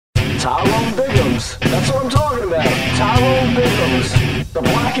Tyrone Biggums. That's what I'm talking about. Tyrone Biggums. The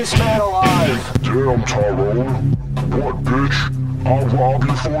blackest man alive. Damn, Tyrone. What, bitch? I'll rob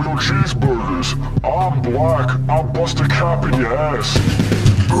you for your cheeseburgers. I'm black. I'll bust a cap in your ass.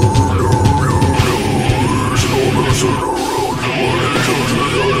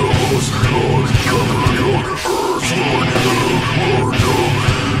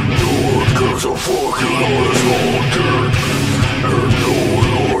 Gives a fuck, you know it's all dead. And no one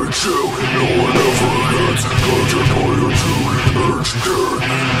likes you, no one ever gets contributed to, it's dead.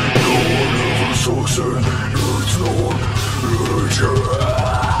 No one ever sucks it, it's no one, it's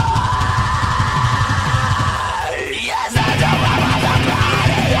yes, I don't want the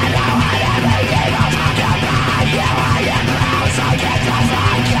body, I don't want everything I'm talking about. You are your gross, I can't just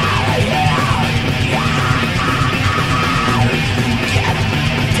like you.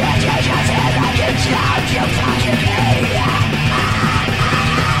 You fucking idiot.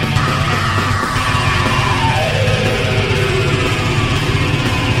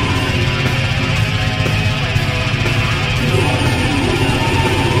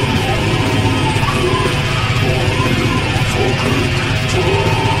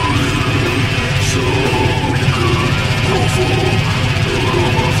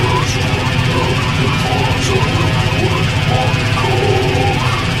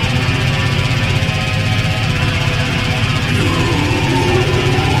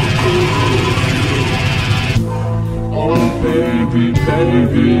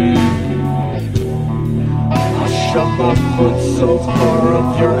 Baby, I'll shove my foot so far up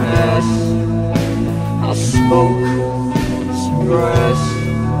your ass. I'll smoke some grass.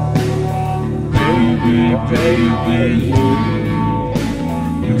 Baby,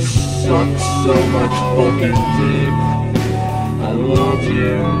 you suck so much fucking dick. I love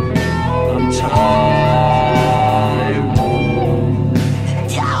you. I'm tired.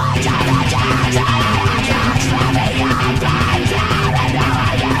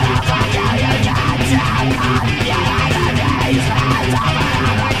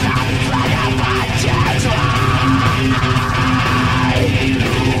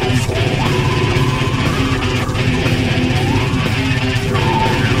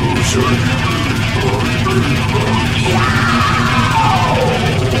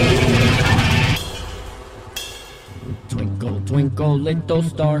 Twinkle, twinkle, little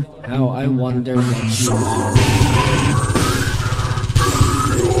star, how I wonder what you are.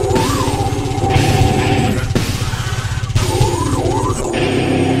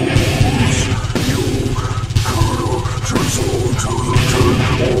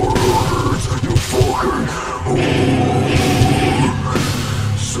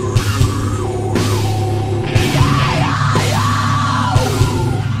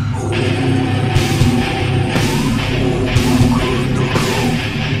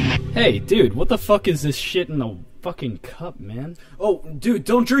 Hey, dude, what the fuck is this shit in the fucking cup, man? Oh, dude,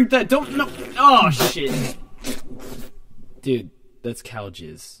 don't drink that. Don't, no. Oh, shit. Dude, that's cow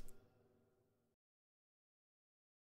jizz.